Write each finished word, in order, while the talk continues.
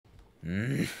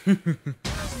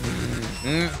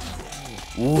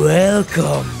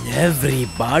Welcome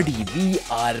everybody, we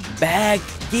are back.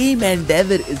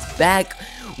 gameEndeavor is back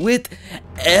with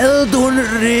Elden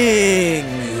Ring.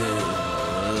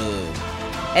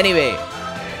 Anyway,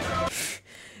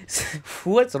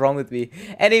 what's wrong with me?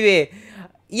 Anyway,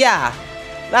 yeah,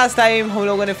 last time हम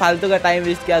लोगों ने फालतू का time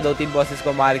waste किया, 2-3 bosses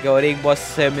को मार के, और एक बॉस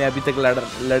से मैं अभी तक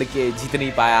लड़ के जीत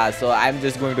नहीं पाया. सो I am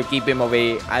just going to keep him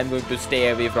away. I am going to stay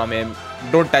away from him.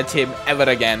 Don't touch him ever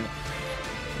again.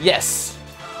 Yes,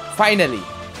 finally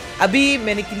अभी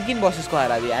मैंने किन किन बॉसेस को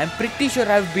हरा दिया. I am pretty sure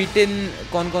I have beaten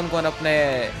कौन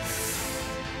अपने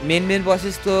main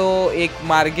bosses. तो एक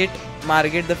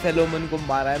मार्गेट द फेलोमन को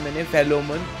मारा है मैंने,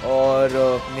 फेलोमन, और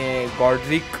अपने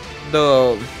गॉड्रिक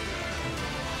द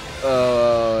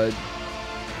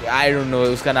आई डोंट नो,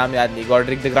 उसका नाम याद नहीं.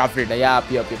 गॉड्रिक द ग्राफ्टेड, या आप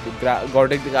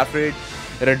गॉड्रिक द ग्राफ्टेड,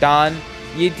 रडान,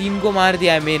 ये 3 को मार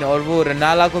दिया है मेन. और वो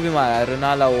रनाला को भी मारा है.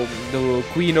 रनाला, वो द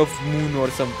क्वीन ऑफ मून और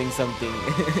समथिंग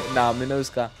नाम है ना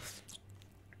उसका.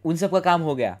 उन सब का काम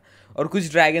हो गया, और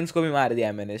कुछ ड्रैगन्स को भी मार दिया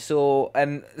है मैंने. सो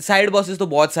एंड साइड बॉसेस तो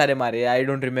बहुत सारे मारे, आई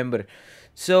डोंट रिमेंबर.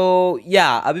 सो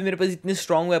या, अभी मेरे पास इतने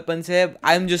स्ट्रॉन्ग वेपन्स है.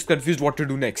 I am just confuse what to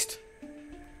do next.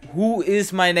 Who is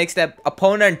my next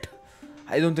opponent?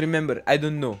 I don't remember. I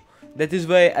don't know. That is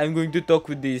why I'm going to talk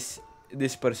with this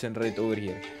person right over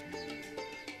here.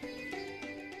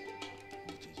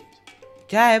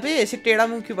 क्या है भाई, ऐसे टेढ़ा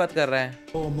मुंह क्यों बात कर रहा है?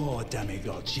 Four more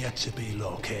demigods yet to be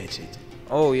located.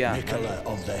 Oh yeah. Nicola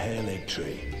of the Halig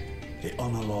Tree, the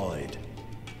Unalloyed,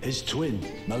 his twin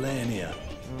Melania,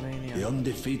 the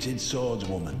undefeated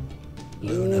swordswoman,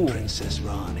 Luna Princess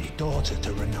Rani, daughter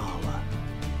to Renala,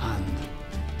 and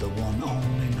the one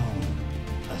only known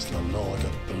as the Lord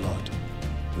of Blood.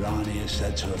 Rani is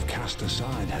said to have cast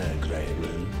aside her great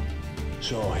rune.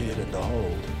 So here at the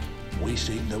Hold, we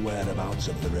seek the whereabouts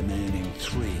of the remaining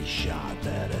 3 shard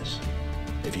bearers.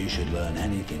 If you should learn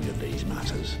anything of these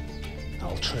matters,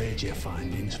 I'll trade your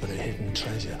findings for a hidden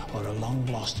treasure or a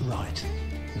long-lost right,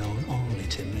 known only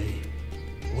to me.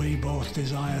 We both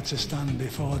desire to stand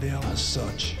before the as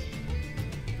such.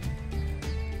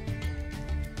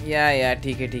 या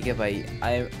ठीक है भाई.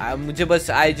 मुझे बस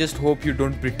I just hope you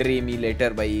don't betray me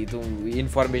later भाई. तू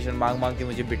information मांग के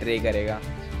मुझे बिट्रे करेगा.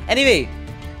 एनीवे,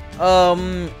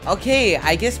 ओके,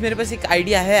 आई गेस मेरे पास एक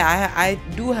आइडिया है. I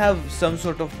do have some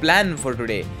sort of plan for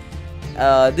today.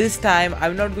 This time I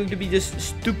am not going to be just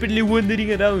stupidly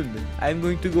wondering around. I am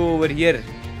going to go over here.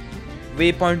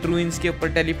 Way point ruins के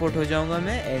ऊपर teleport हो जाऊंगा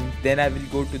मैं, and then I will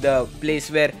go to the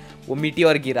place where वो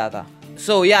meteor गिरा था.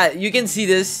 सो या, you can see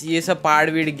this. ये सब पहाड़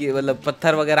मतलब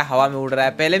पत्थर वगैरह हवा में उड़ रहा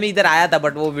है. पहले मैं इधर आया था,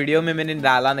 बट वो वीडियो में मैंने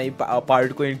डाला नहीं,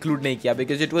 पार्ट को इंक्लूड नहीं किया,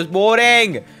 because it was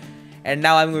boring. And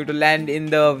now I am going to land in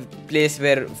the place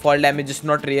where fall damage is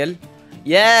not real.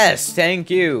 Yes,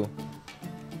 thank you.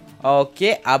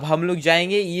 Okay, अब हम लोग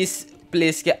जाएंगे इस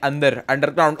प्लेस के अंदर,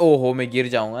 अंडरग्राउंड. ओहो, मैं गिर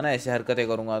जाऊंगा ना ऐसे हरकतें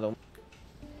करूंगा तो.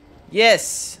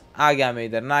 यस, आ गया मैं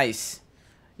इधर. नाइस.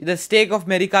 इधर स्टेक ऑफ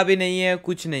अमेरिका भी नहीं है,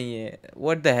 कुछ नहीं है.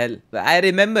 What the hell. I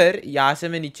remember, यहाँ से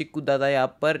मैं नीचे कूदा था यहाँ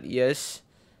पर. यस,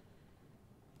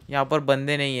 यहाँ पर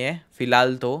बंदे नहीं है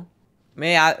फिलहाल. तो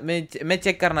मैं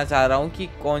चेक करना चाह रहा हूँ कि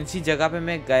कौन सी जगह पे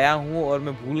मैं गया हूँ और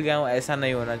मैं भूल गया हूँ. ऐसा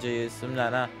नहीं होना चाहिए, समझा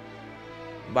ना.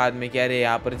 बाद में क्या, अरे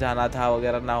यहाँ पर जाना था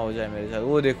वगैरह ना हो जाए मेरे साथ.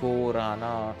 वो देखो, वो रहा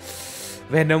ना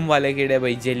वेनम वाले कीड़े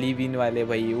भाई, जेली बीन वाले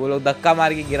भाई. वो लोग धक्का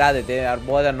मार के गिरा देते हैं यार.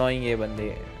 बहुत अनोइंग है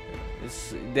बंदे.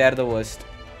 They are the worst.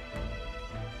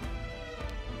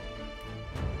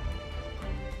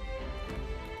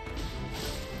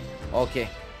 Okay,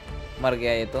 मर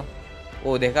गया ये तो.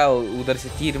 ओ देखा, उधर से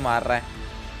तीर मार रहा है.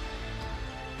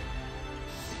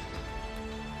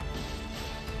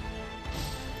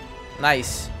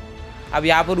 नाइस. अब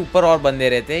यहाँ पर ऊपर और बंदे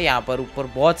रहते हैं. यहाँ पर ऊपर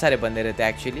बहुत सारे बंदे रहते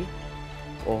हैं एक्चुअली.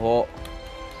 ओहो,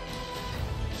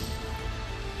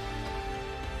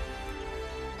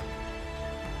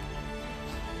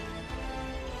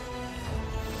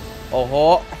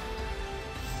 ओहो,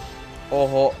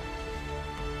 ओहो.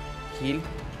 Heal.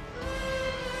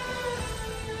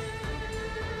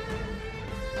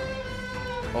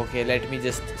 Okay, let me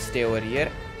just stay over here.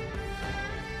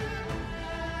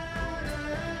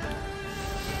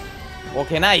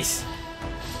 Okay, nice.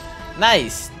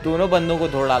 Nice. दोनों बंदों को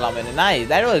धोड़ डाला मैंने. Nice.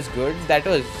 That was good. That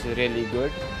was really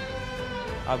good.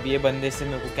 अब ये बंदे से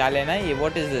मेरे को क्या लेना है? ये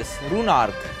what is this? Rune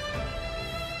arc.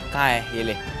 कहाँ है? ये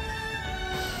ले.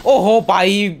 ओहो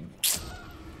भाई.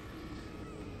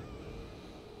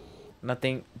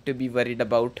 Nothing to be worried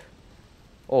about.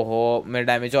 ओहो, मैं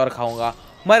डैमेज और खाऊंगा.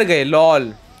 मर गए.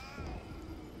 लॉल.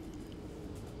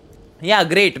 या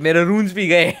ग्रेट, मेरे रून्स भी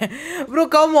गए। ब्रो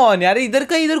कम ऑन यार, इधर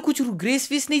का इधर कुछ ग्रेस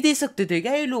फेस नहीं दे सकते थे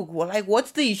क्या ये लोग? Like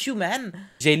what's the issue man?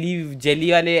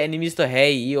 Jelly वाले एनिमीज तो है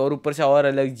ही, और ऊपर से और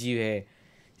अलग जीव है,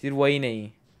 सिर्फ वही नहीं,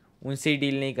 उनसे ही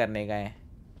डील नहीं करने का है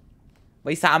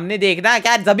भाई। सामने देखना,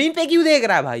 क्या जमीन पे क्यों देख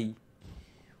रहा है भाई?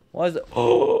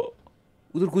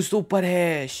 उधर कुछ तो ऊपर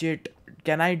है। Shit,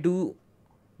 can I do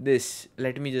this?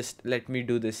 Let me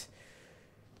do this.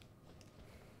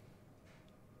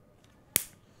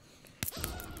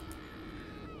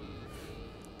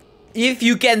 If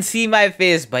you can see my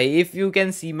face, bhai, if you can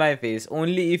see my face,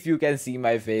 only if you can see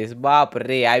my face. Baap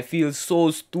re, I feel so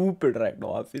stupid right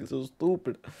now. I feel so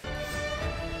stupid.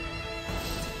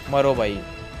 मरो भाई।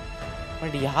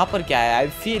 But यहाँ पर क्या है? I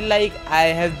feel like I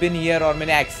have been here, और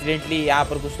मैंने accidentally यहाँ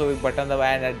पर कुछ तो एक बटन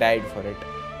दबाया and I died for it.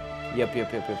 Yup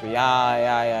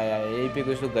यहीं पे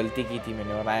कुछ तो गलती की थी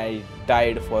मैंने, और I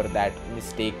died for that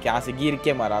mistake. यहाँ से गिर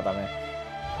के मरा था मैं।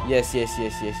 यस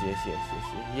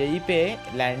यहीं पे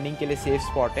लैंडिंग के लिए सेफ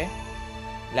स्पॉट है,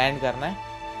 लैंड करना है।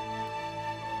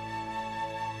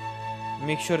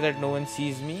 Make sure that no one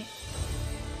sees me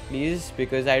please,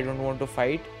 because I don't want to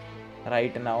fight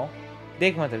right now.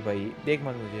 देख मत भाई, देख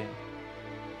मत मुझे।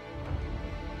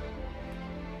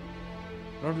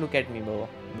 Don't look at me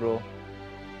bro.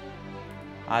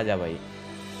 आ जा भाई।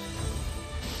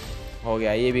 हो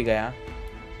गया, ये भी गया।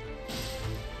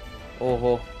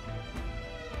 ओहो,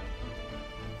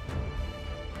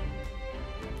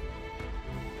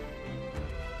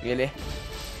 ये ले।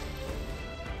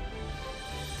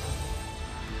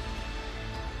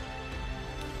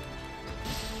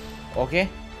 Okay,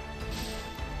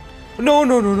 no,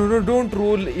 don't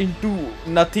role into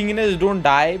nothingness, don't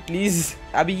die please.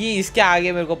 अभी ये इसके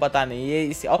आगे मेरे को पता नहीं, ये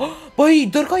इस भाई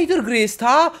इधर का इधर ग्रेस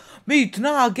था, मैं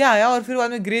इतना आगे आया और फिर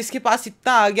बाद में ग्रेस के पास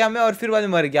इतना आ गया मैं, और फिर बाद में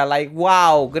मर गया। लाइक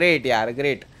वाओ, ग्रेट यार,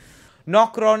 great.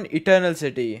 नॉकरॉन eternal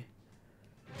city,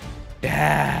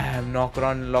 dam,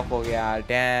 नॉकरॉन lock हो गया।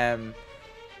 डैम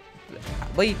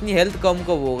भाई, इतनी हेल्थ कम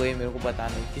कब हो गई मेरे को पता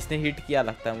नहीं, किसने हिट किया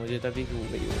लगता है मुझे, तभी हो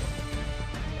गई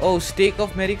वो। ओह, स्टेक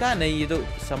ऑफ अमेरिका नहीं, ये तो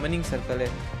समनिंग सर्कल है।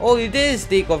 ओह, it is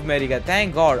stake of America,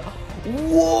 thank God.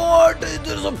 What is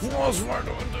this, a FOSS fight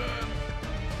over there?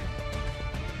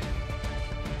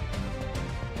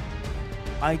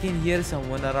 I can hear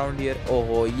someone around here.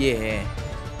 ओहो, ये है।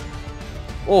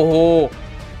 ओहो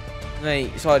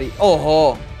नहीं, सॉरी।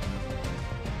 ओहो,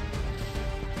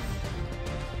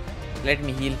 लेट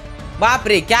मी हील। बाप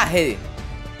रे, क्या है?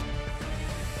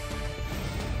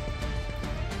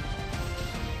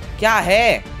 क्या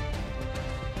है?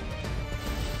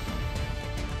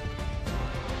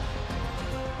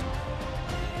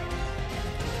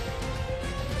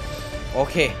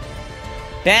 ओके,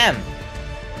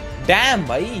 डैम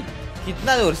भाई,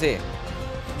 कितना जोर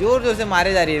से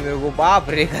मारे जा रही है मेरे को। बाप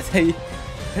रे, कतई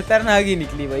खतरनाक ही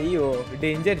निकली भाई, वो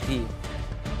डेंजर थी।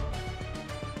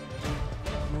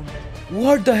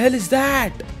 What the hell is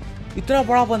that? इतना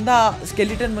बड़ा बंदा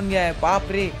स्केलेटन बन गया है,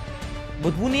 बाप रे।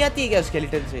 बदबू नहीं आती है क्या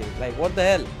स्केलेटन से? Like what the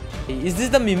hell? Is this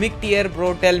the mimic tier bro?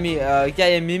 Tell me, क्या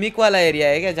ये मिमिक वाला एरिया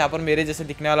है क्या, जहाँ पर मेरे जैसे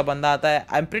दिखने वाला बंदा आता है?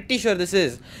 I'm pretty sure this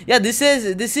is. Yeah,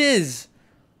 this is.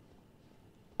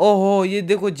 ओहो, ये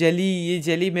देखो जेली, ये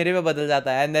जेली मेरे में बदल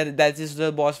जाता है, and that is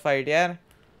the boss fight यार।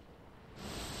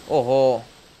 ओहो,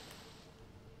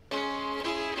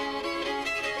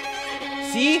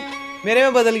 see, मेरे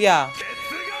में बदल गया।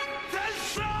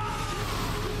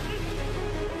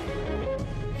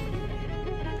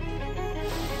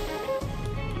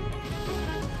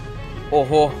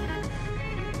 ओहो,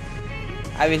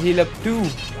 I will heal up too.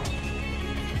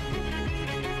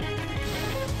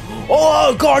 Oh,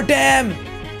 god damn,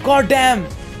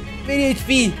 मेरी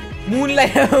HP,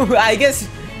 moonlight, I guess.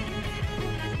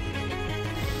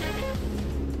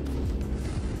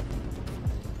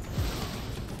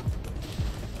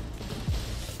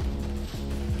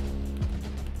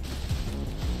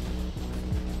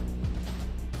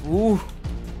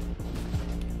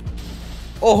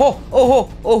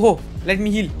 ओहो, let me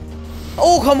heal.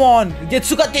 Oh come on,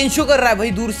 गेत्सु का टेंशो कर रहा है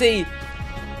भाई दूर से ही,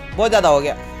 बहुत ज्यादा हो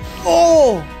गया।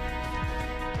 Oh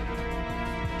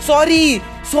sorry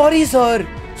sir,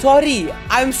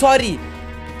 I am sorry,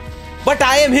 but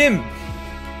I am him.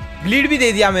 Bleed भी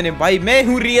दे दिया मैंने भाई, मैं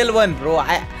हूँ रियल वन ब्रो।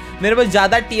 मेरे पास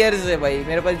ज्यादा टीयर्स है भाई,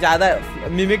 मेरे पास ज्यादा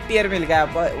मिमिक टीयर मिल गया।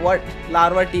 What,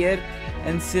 larva tier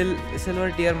and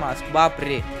silver tier mask. बाप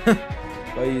रे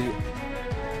भाई,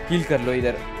 हील कर लो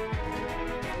इधर।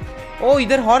 ओ,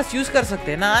 इधर हॉर्स यूज कर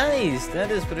सकते हैं, nice,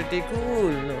 that is pretty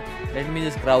cool. Let me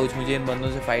just crouch, मुझे इन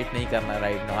बंदों से फाइट नहीं करना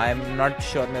right now. I am not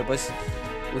sure मेरे पास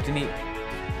उतनी,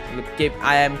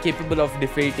 I am capable of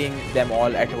defeating them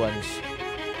all at once.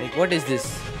 Like what is this?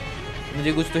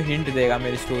 मुझे कुछ तो हिंट देगा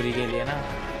मेरी स्टोरी के लिए ना।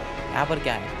 यहाँ पर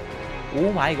क्या है?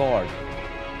 Oh my God,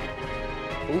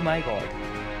 oh my God,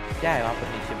 क्या है वहाँ पर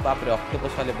नीचे? बाप रे,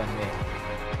 ऑक्टोपस वाले बन गए।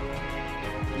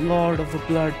 Lord of the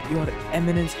blood, your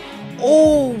eminence. ओ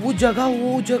वो जगह,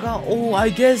 ओ I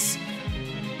guess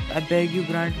I beg you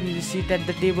grant me the seat at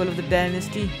the table of the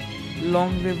dynasty,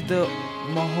 long live the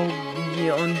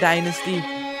महान डायनेस्टी।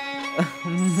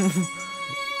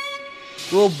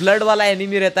 वो ब्लड वाला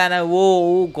एनिमी रहता है ना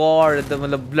वो, गॉड,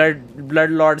 मतलब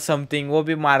ब्लड लॉर्ड समथिंग, वो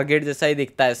भी मार्गेट जैसा ही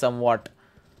दिखता है somewhat,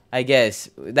 I guess.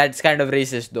 That's kind of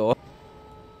resist दो।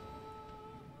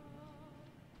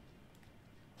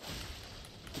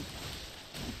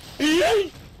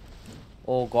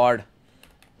 Oh God!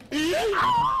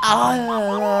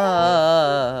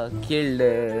 Killed.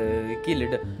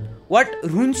 What?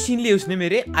 Runes छीन लिए उसने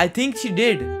मेरे? I think she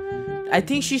did. I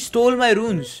think she stole my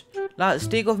runes.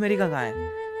 Stake of America कहाँ है?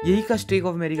 यही का स्टेक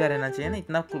ऑफ अमेरिका रहना चाहिए ना।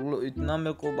 इतना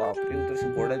मेरे को बाप रे, उधर से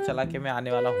घोड़ा चला के मैं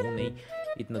आने वाला हूँ नहीं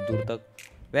इतना दूर तक।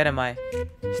 Where am I?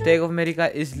 Stake of America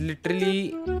is literally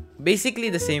basically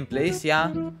the same place, yeah.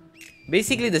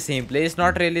 Basically the same place,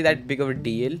 not really that big of a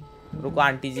deal. रुको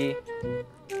aunty ji.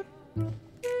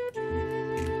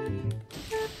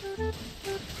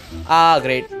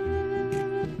 Great.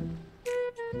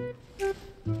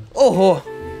 Oh.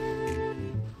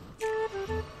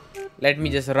 Let me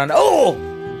just run. Oh!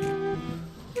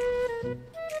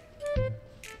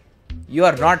 You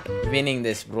are not winning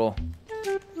this, bro.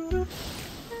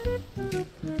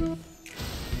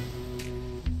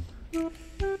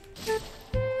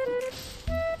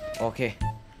 Okay.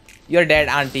 You're dead,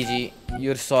 Auntie Ji.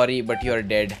 You're sorry, but you're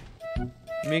dead.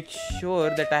 Make sure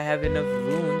that I have enough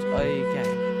runes. अरे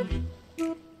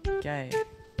क्या है?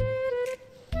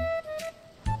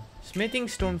 Smithing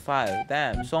stone 5.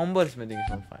 Damn, somber smithing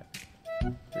stone 5.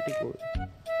 Pretty cool.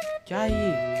 क्या है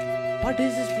ये? What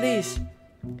is this place?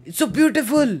 It's so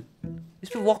beautiful. इस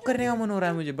पे walk करने का मन हो रहा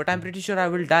है मुझे, but I'm pretty sure I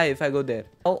will die if I go there.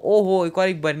 Oh हो, एक और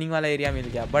एक बर्निंग वाला एरिया मिल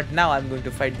गया. But now I'm going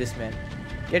to fight this man.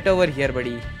 Get over here,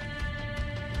 buddy.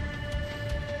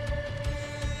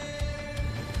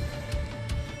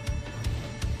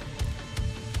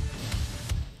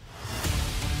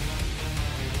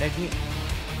 Let me.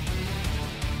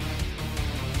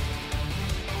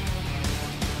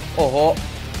 Oh.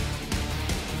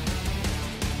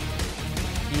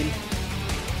 Heal.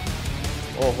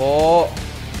 Oh.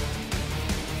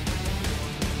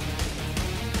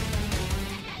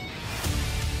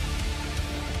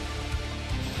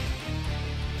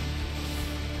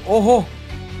 Oh.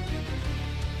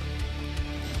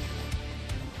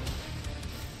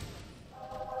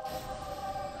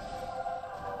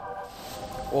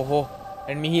 Oh,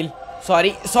 let me heal.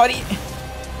 Sorry.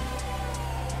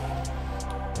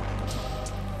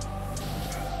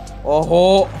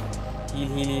 Oh,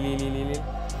 heal.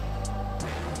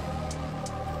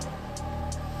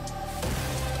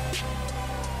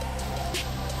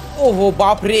 Oh,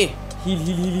 बाप रे.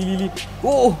 Heal.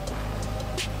 Oh.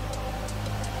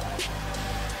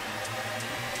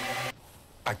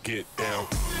 I get down.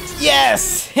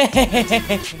 Yes!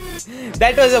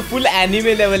 That was a full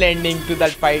anime level ending to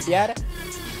that fight, yaar.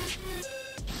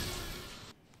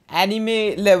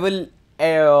 Anime level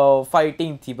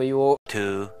fighting थी भाई वो.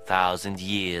 2000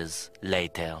 years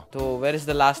later. तो where is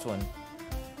the last one?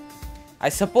 I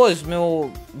suppose मैं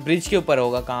वो bridge के ऊपर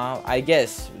होगा कहाँ? I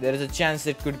guess there is a chance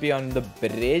it could be on the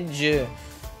bridge.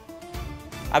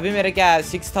 अभी मेरे क्या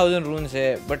 6000 runes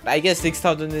है, but I guess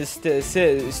 6000 is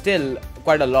still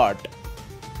quite a lot.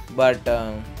 But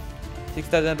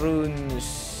 6000 runes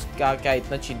क्या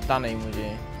इतना चिंता नहीं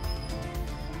मुझे.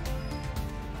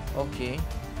 Okay.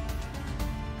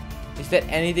 Is there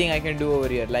anything I can do over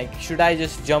here? Like, should I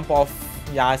just jump off?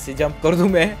 यहाँ से jump कर दूँ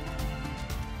मैं?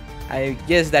 I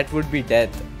guess that would be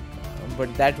death. But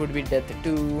that would be death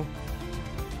too.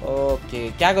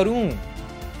 Okay, क्या करूँ?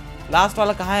 Last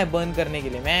वाला कहाँ है burn करने के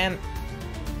लिए? Man,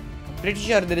 I'm pretty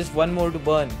sure there is one more to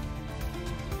burn.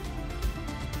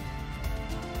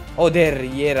 Oh, there,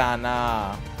 ये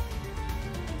रहा.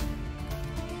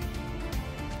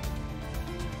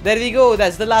 There we go.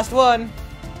 That's the last one.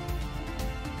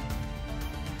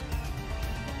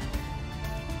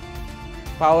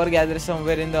 Power gathers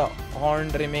somewhere in the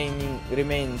horned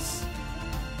remains.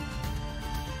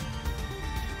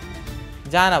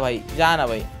 जाना भाई.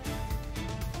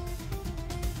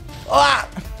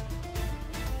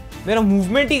 मेरा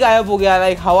मूवमेंट ही गायब हो गया.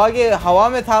 लाइक हवा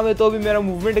में था मैं तो भी मेरा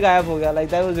मूवमेंट गायब हो गया. Like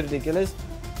that was ridiculous.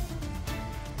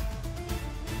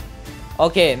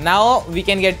 Okay, now we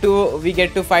get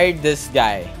to fight this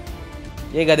guy.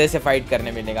 ये गधे से फाइट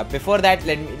करने मिलेगा. Before that,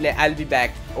 I'll be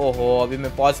back. ओहो, अभी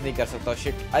मैं पॉज नहीं कर सकता.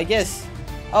 Shit, I guess.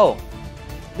 Oh,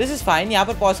 this is fine, यहाँ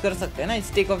पर पॉज कर सकते हैं ना,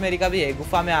 स्टेक ऑफ अमेरिका भी है,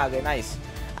 गुफा में आ गए, nice.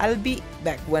 I will be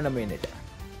back one a minute.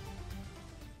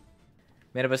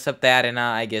 मेरे पास सब तैयार है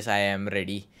ना, I guess I am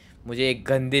ready. मुझे एक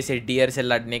गंदे से डियर से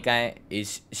लड़ने का है,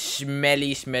 इस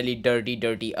स्मेली स्मेली डर्टी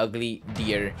डर्टी अगली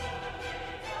डियर।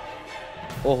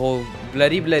 ओहो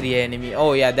ब्लरी ब्लरी है एनिमी,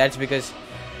 ओह या that's because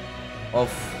of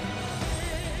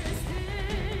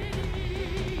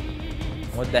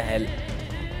what the hell,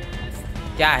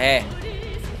 क्या है,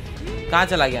 कहाँ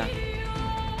चला गया?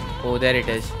 ओह देयर इट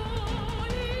इज।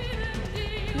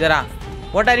 इधर आ,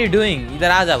 व्हाट आर यू डूइंग,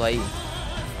 इधर आ जा भाई।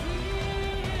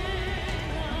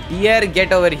 Dear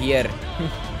get over here.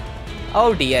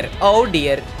 Oh dear, oh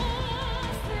dear.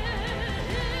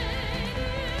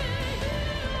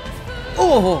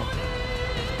 ओहो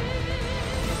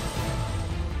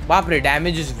बाप रे,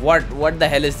 damage is what the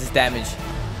hell is this damage.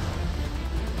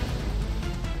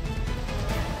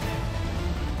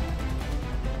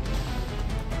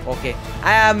 Okay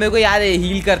मेरे को याद है,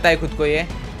 हील करता है खुद को ये।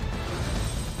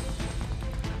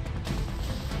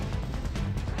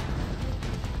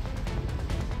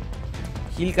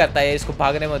 हील करता है, इसको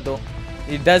भागने मत दो।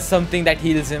 It does something that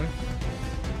heals him.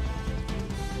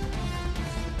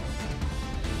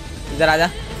 इधर आजा।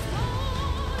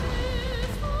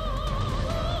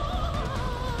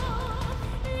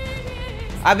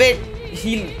 अबे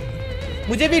हील,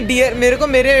 मुझे भी डियर, मेरे को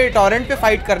मेरे टॉरेंट पे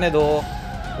फाइट करने दो।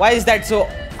 Why is that so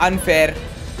unfair?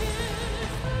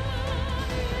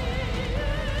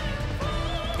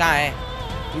 कहाँ है?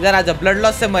 इधर आजा, ब्लड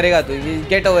लॉस से मरेगा तू।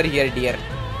 Get over here dear.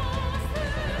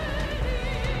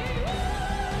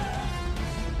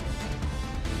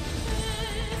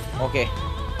 Okay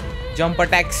jump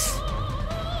attacks.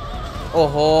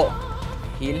 ओहो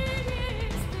हील।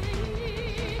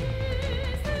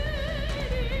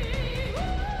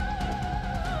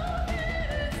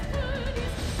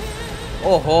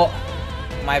 ओहो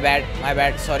my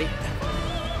bad sorry,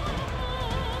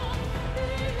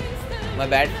 my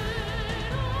bad.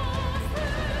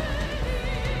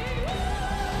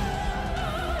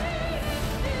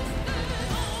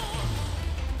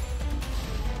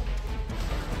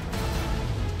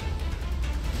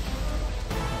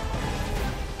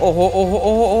 ओहो ओहो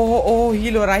ओहो ओहो ओहो,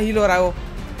 हील हो रहा है वो।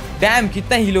 डैम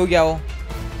कितना हील हो गया वो,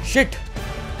 shit.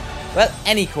 Well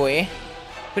anyway,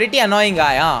 pretty annoying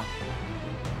गाय। हाँ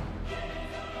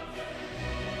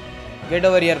गेट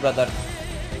ओवर हियर ब्रदर।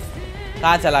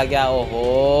 कहाँ चला गया?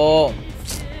 ओहो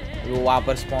वो वहाँ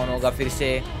पर स्पॉन होगा फिर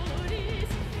से।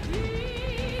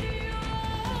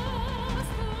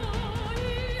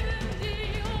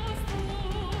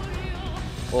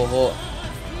 ओहो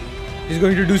he's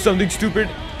going to do something stupid.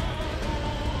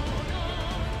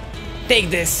 Take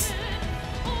this.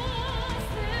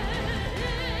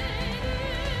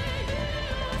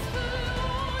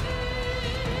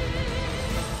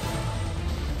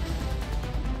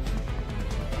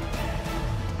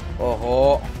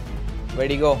 Oh,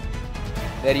 where'd he go?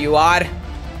 There you are.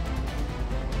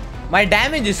 My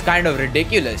damage is kind of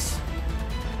ridiculous.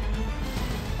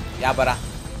 यहाँ पर आ,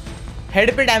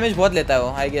 हेड पे डैमेज बहुत लेता है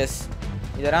वो, I guess.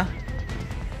 इधर आ।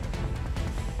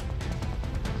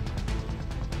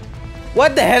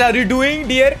 What the hell are you doing,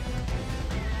 dear?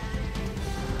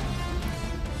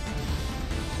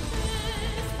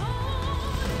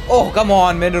 Oh, come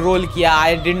on, मैंने role किया.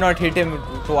 I did not hit him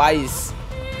twice.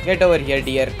 Get over here,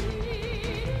 dear.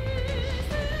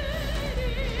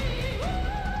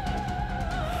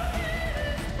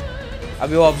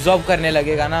 अभी वो ऑब्जर्व करने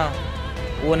लगेगा ना,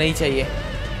 वो नहीं चाहिए.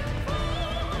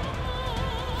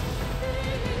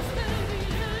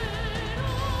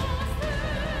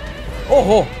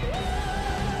 ओहो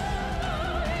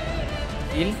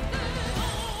हील,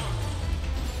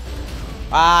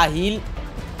 हील.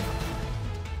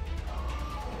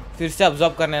 फिर से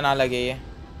ऑब्जर्व करने ना लगे ये.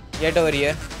 Get over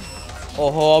here.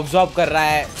 ओहो ऑब्जर्व कर रहा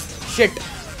है. Shit,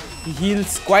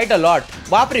 heels quite a lot.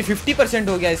 बाप रे 50%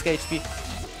 हो गया इसका एचपी.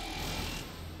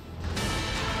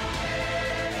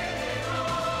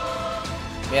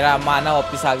 मेरा माना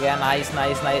वापिस आ गया. Nice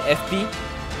nice nice. FP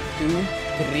 2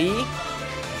 3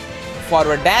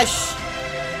 forward dash.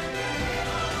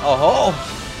 ओहो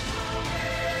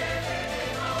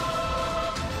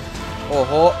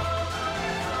ओहो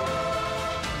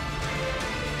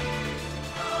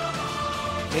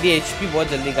मेरी एचपी बहुत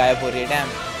जल्दी गायब हो रही है. डैम,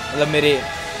 मतलब मेरे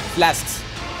फ्लास्क्स.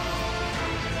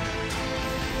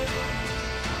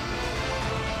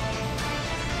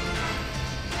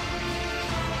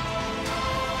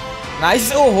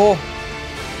 नाइस. ओहो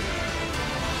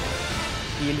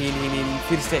हील हील हील हील.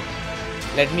 फिर से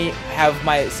let me have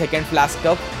my second flask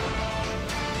up.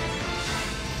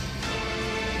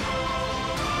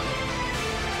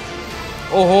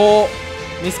 ओहो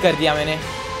मिस कर दिया मैंने।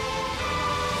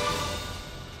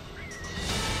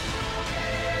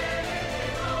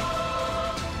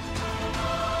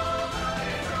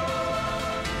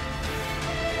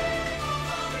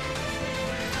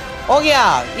 हो गया,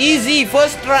 easy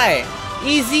first try,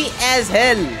 easy as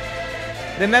hell.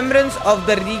 Remembrance of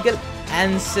the regal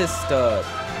ancestor.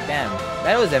 Damn,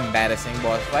 that was embarrassing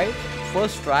boss fight.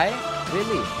 First try,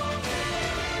 really?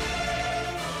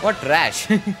 What trash?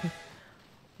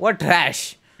 What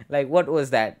trash? Like, what was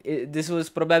that? This was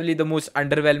probably the most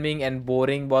underwhelming and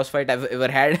boring boss fight I've ever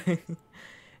had.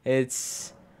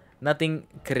 It's nothing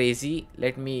crazy.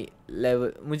 Let me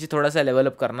level. मुझे थोड़ा सा level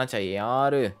up करना चाहिए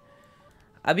यार.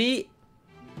 अभी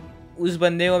उस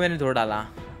बंदे को मैंने धो डाला.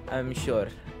 I'm sure.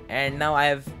 And now I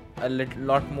have a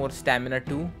lot more stamina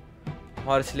too.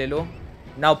 Horse ले लो.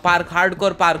 Now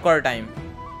hardcore parkour time.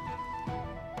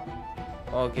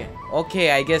 Okay,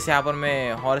 I guess यहाँ पर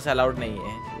मैं horse allowed नहीं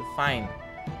है.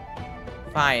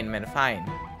 Fine man, fine.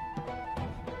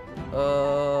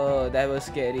 Oh, that was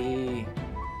scary.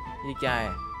 ये क्या है?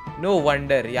 No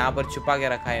wonder यहाँ पर छुपा के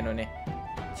रखा है इन्होंने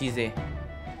चीजें.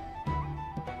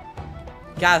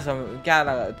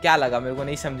 क्या लगा मेरे को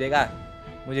नहीं समझेगा.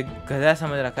 मुझे गधा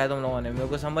समझ रखा है तुम लोगों ने. मेरे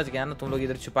को समझ गया ना, तुम लोग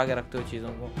इधर छुपा के रखते हो चीज़ों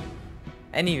को.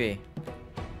 Anyway,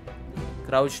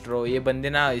 crouch draw. ये बंदे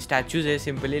ना स्टैचूज है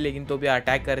सिंपली, लेकिन तो भी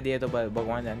अटैक कर दिए तो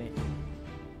भगवान जाने.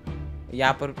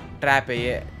 यहाँ पर ट्रैप है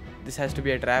ये. This has to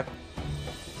be a trap.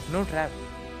 No trap.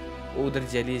 उधर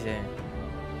जेलीज है.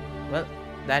 Well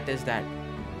that is that.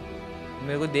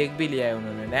 मेरे को देख भी लिया है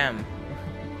उन्होंने. डैम.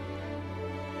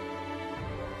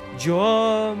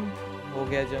 जंप हो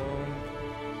गया. जंप.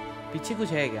 पीछे कुछ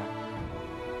है क्या?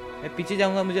 मैं पीछे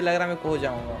जाऊंगा, मुझे लग रहा है मैं खो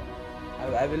जाऊंगा.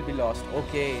 I will be lost.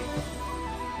 Okay.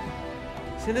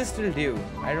 Celestial Dew.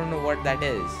 I don't know what that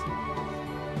is.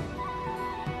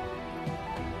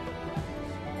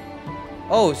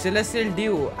 Oh, Celestial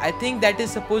Dew. I think that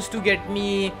is supposed to get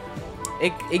me.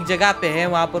 एक जगह पे है,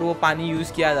 वहाँ पर वो पानी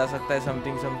यूज किया जा सकता है.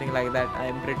 Something like that. I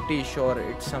am pretty sure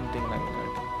it's something like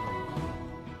that.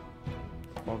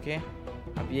 Okay.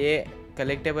 अब ये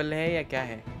collectible है या क्या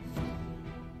है?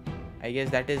 I guess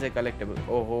that is a collectible.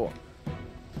 ओहो.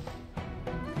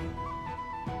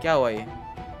 क्या हुआ ये?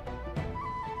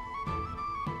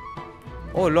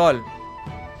 Oh lol.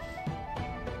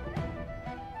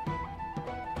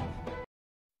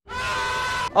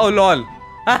 Oh lol.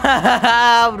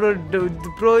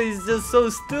 Bro is just so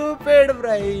stupid,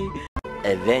 bro.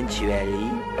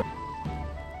 Eventually.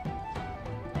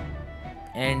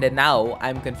 And now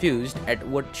I'm confused at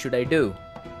what should I do.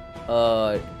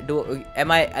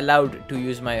 Am I allowed to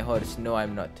use my horse? No,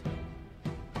 I'm not.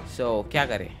 So क्या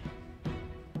करें?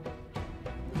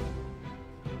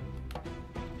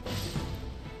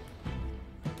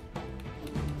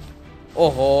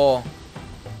 ओहो,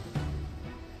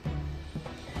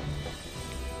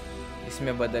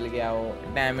 इसमें बदल गया वो.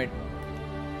 Damn it.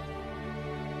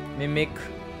 Mimic.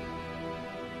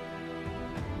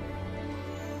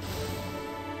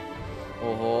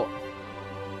 ओहो.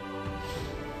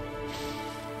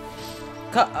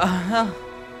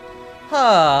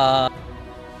 हाँ.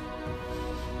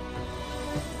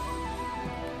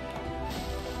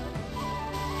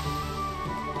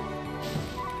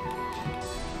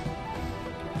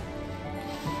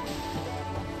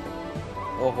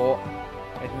 ओहो.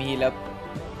 Let me heal up.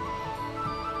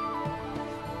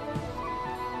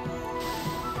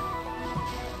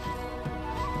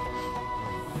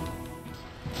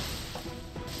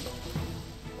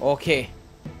 Okay.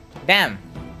 Damn.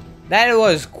 That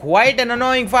was quite an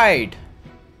annoying fight.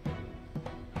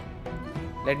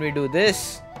 Let me do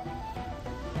this.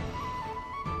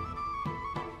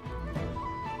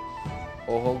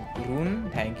 Oh, rune.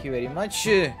 Thank you very much.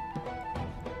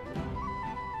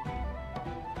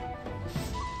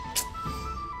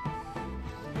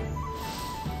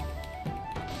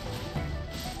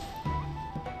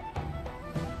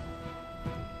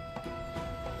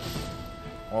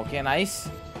 Okay, nice.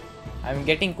 I'm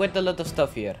getting quite a lot of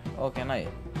stuff here. Okay, nice.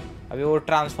 अभी वो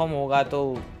transform होगा तो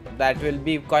that will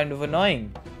be kind of annoying.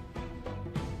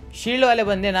 Shield वाले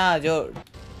बंदे ना जो.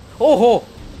 ओहो.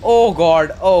 Oh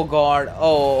god.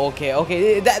 Oh,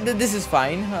 okay. This is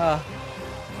fine.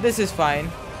 This is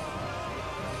fine.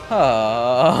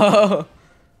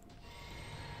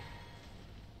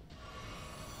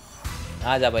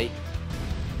 आजा भाई.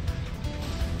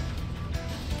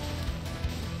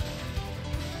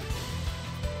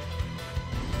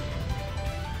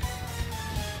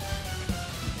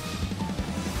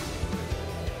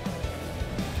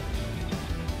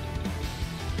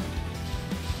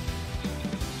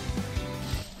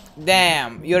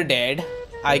 Damn, you're dead.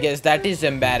 I guess that is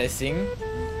embarrassing.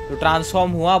 तो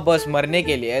ट्रांसफॉर्म हुआ बस मरने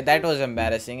के लिए. That was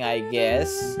embarrassing I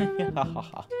guess.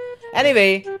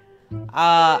 Anyway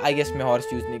I guess मैं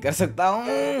हॉर्स यूज नहीं कर सकता हूँ.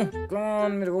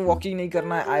 कौन मेरे को वॉकिंग नहीं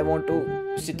करना है. I want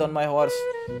to sit on my horse.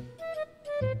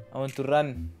 I want to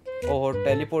run. Oh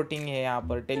teleporting है यहाँ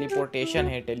पर. टेलीपोर्टेशन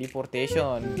है.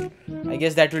 Teleportation. I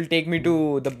guess that will take me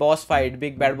to the boss fight.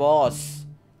 Big bad boss.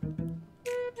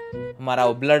 हमारा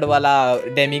वो ब्लड वाला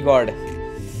डेमीगॉड.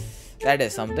 That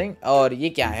is something. और ये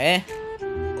क्या है.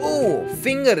 ओह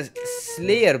finger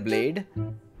slayer blade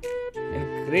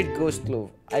and great ghost clove.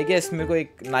 I guess मेरे को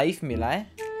एक नाइफ मिला है.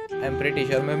 I am pretty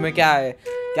sure. मैं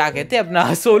क्या कहते हैं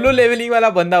अपना सोलो लेवलिंग वाला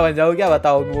बंदा बन जाऊँ क्या.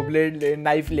 बताओ वो ब्लेड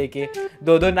नाइफ लेके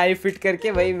दो नाइफ फिट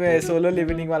करके भाई मैं सोलो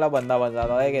लेवलिंग वाला बंदा बन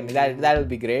जाता है. That will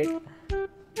be great.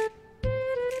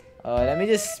 Let me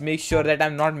just make sure that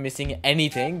I'm not missing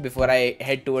anything before I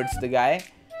head towards the guy.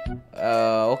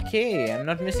 Okay, I'm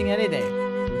not missing anything.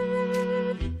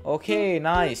 Okay,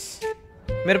 nice.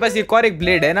 मेरे पास एक और एक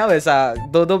ब्लेड है ना वैसा.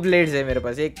 दो ब्लेड्स है मेरे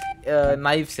पास. एक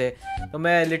नाइफ से तो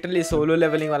मैं लिटरली सोलो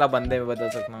लेवलिंग वाला बंदे में बदल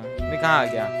सकता हूँ. मैं कहाँ आ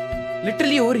गया.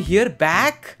 Literally over hear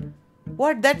back.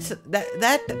 What? That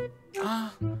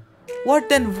what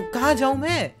then? कहाँ जाऊँ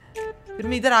मैं. फिर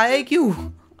मैं इधर आया ही क्यों.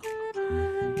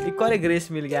 एक और एक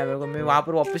रेस मिल गया मेरे को. मैं वहाँ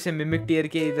पर वापस से मिमिक टियर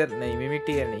के इधर नहीं. मिमिक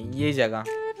टियर नहीं ये जगह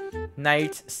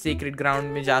नाइट्स सीक्रेट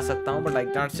ग्राउंड में जा सकता हूँ. But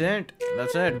like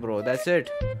that's it bro. That's it.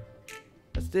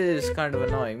 This is kind of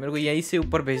annoying. मेरे को यहीं से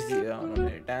ऊपर भेज दिया उन्होंने.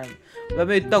 टाइम मतलब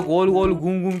मैं इतना गोल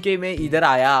घूम के मैं इधर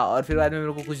आया और फिर बाद में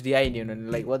मेरे को कुछ दिया ही नहीं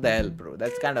उन्होंने. Like what the hell bro.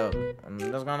 That's kind of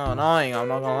annoying. I'm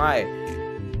not gonna lie.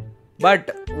 But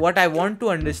what I want to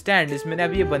understand is मैंने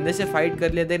अभी ये बंदे से फाइट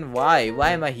कर लिया. Then why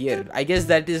am I here? I guess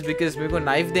that is because मेरे को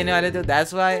knife देने वाले थे.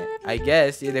 That's why I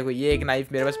guess. ये देखो ये एक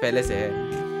नाइफ मेरे पास पहले से है.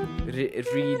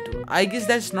 Read. I guess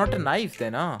that's not a knife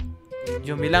then हाँ.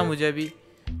 जो मिला मुझे अभी.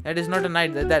 That is not a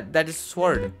knife. That is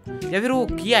sword. या फिर वो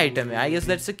key item है. I guess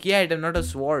that's a key item, not a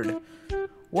sword.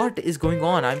 What is going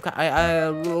on? I'm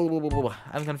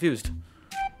confused.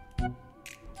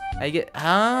 I get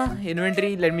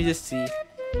inventory. Let me just see.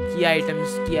 Key items.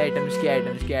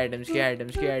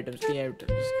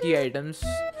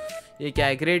 ये क्या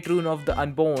है. Great rune of the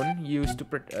unborn used to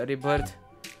rebirth.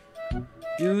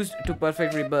 Used to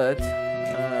perfect rebirth.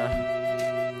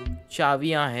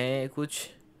 चाबियाँ हैं कुछ.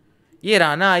 ये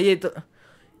राना ये तो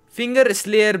finger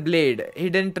slayer blade.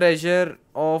 Hidden treasure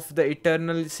of the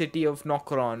eternal city of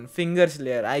नॉकरॉन. Finger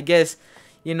slayer. I guess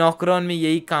ये नॉकरॉन में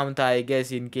यही काम था आई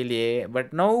गेस इनके लिए.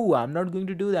 But no I am not going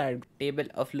to do that. Table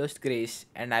of lost grace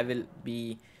and I will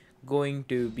be going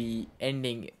to be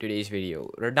ending today's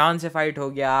video. रडान से fight हो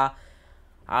गया.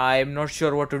 I am not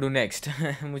sure what to do next.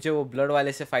 मुझे वो blood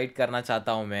वाले से fight करना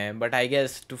चाहता हूँ मैं. But I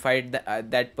guess two fight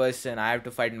that person I have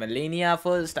to fight Malenia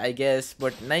first I guess.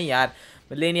 But नहीं यार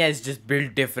Malenia is just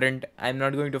build different. I am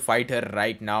not going to fight her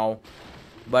right now.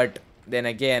 But then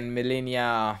again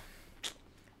Malenia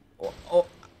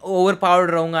over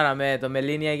powered रहूँगा ना मैं तो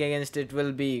Malenia के against it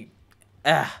will be.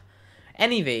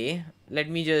 Anyway let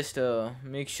me just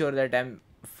make sure that I am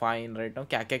fine right now.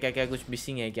 क्या कुछ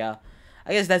missing है क्या.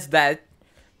 I guess that's that.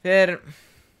 फिर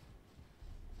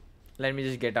let me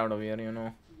just get out of here, you know.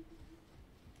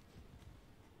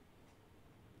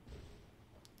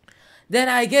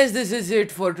 Then I guess this is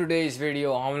it for today's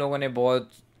video. हम लोगों ने बहुत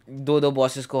दो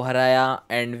बॉसेस को हराया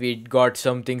and we got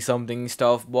something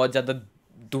stuff. बहुत ज़्यादा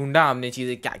ढूंढा हमने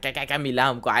चीज़ें. क्या मिला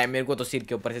हमको. आया मेरे को तो सिर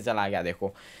के ऊपर से चला गया.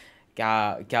 देखो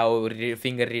क्या वो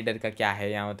फिंगर रीडर का क्या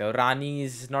है यहाँ होता है. रानी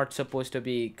is not suppose to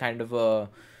be kind of.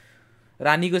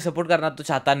 रानी को सपोर्ट करना तो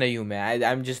चाहता नहीं हूँ मैं. I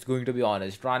am just going to be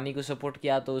honest. रानी को सपोर्ट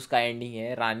किया तो उसका एंडिंग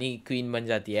है. रानी क्वीन बन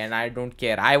जाती है and I don't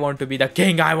care. I want to be the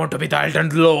king. I want to be the Elden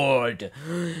Lord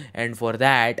and for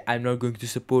that I am not going to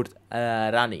support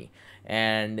Rani.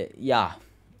 And या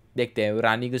देखते हैं.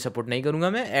 रानी को सपोर्ट नहीं करूँगा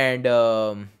मैं. एंड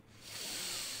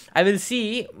आई विल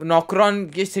सी नॉकरॉन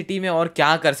की city में और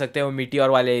क्या कर सकते हैं वो मीटियोर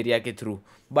वाले एरिया के through.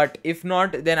 But if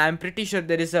not then I am pretty sure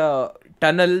there is a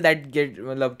tunnel that get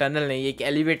मतलब टनल नहीं एक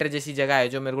एलिवेटर जैसी जगह है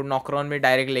जो मेरे को नॉकरॉन में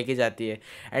डायरेक्ट लेके जाती है.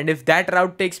 And if that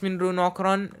route takes me to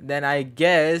नॉकरॉन then I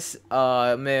guess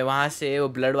मैं वहाँ से वो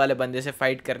ब्लड वाले बंदे से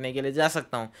फाइट करने के लिए जा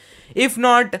सकता हूँ. If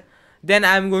not then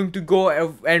I am going to go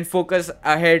and focus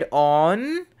ahead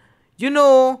on you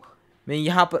know. मैं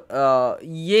यहाँ पर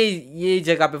ये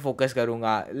जगह पे फोकस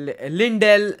करूँगा.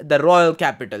 लिंडेल द रॉयल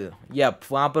कैपिटल. यप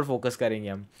वहाँ पर फोकस करेंगे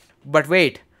हम. But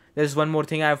wait there is one more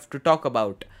thing I have to talk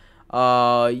about.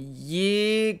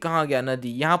 ये कहाँ गया नदी.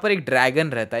 यहाँ पर एक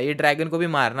ड्रैगन रहता है. ये ड्रैगन को भी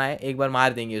मारना है. एक बार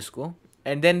मार देंगे उसको.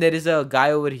 And then there is a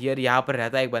guy over here, यहाँ पर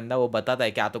रहता है एक बंदा, वो बताता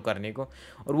है क्या तो करने को,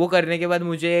 और वो करने के बाद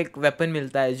मुझे एक वेपन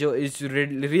मिलता है जो इज़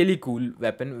रियली कूल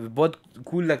वेपन, बहुत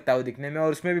कूल लगता है वो दिखने में,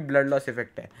 और उसमें भी ब्लड लॉस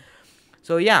इफेक्ट है.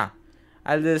 सो या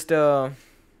I just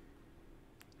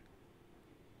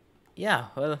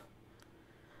well,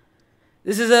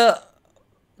 this is a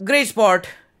great spot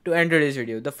to end today's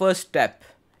video. The first step,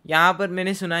 यहाँ पर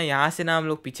मैंने सुना है यहाँ से ना हम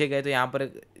लोग पीछे गए तो यहाँ पर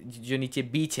जो नीचे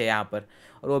बीच है यहाँ पर,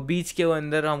 और वो बीच के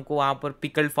अंदर हमको वहाँ पर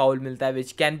पिकल्ड फाउल मिलता है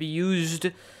which can be used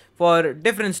for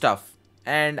different stuff,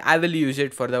 and I will use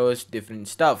it for those different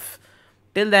stuff.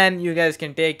 Till then you guys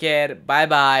can take care, bye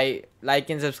bye,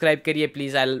 like and subscribe करिए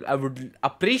please, I would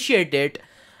appreciate it.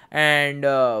 And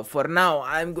for now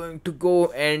I'm going to go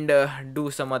and do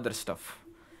some other stuff.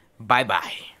 Bye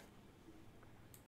bye.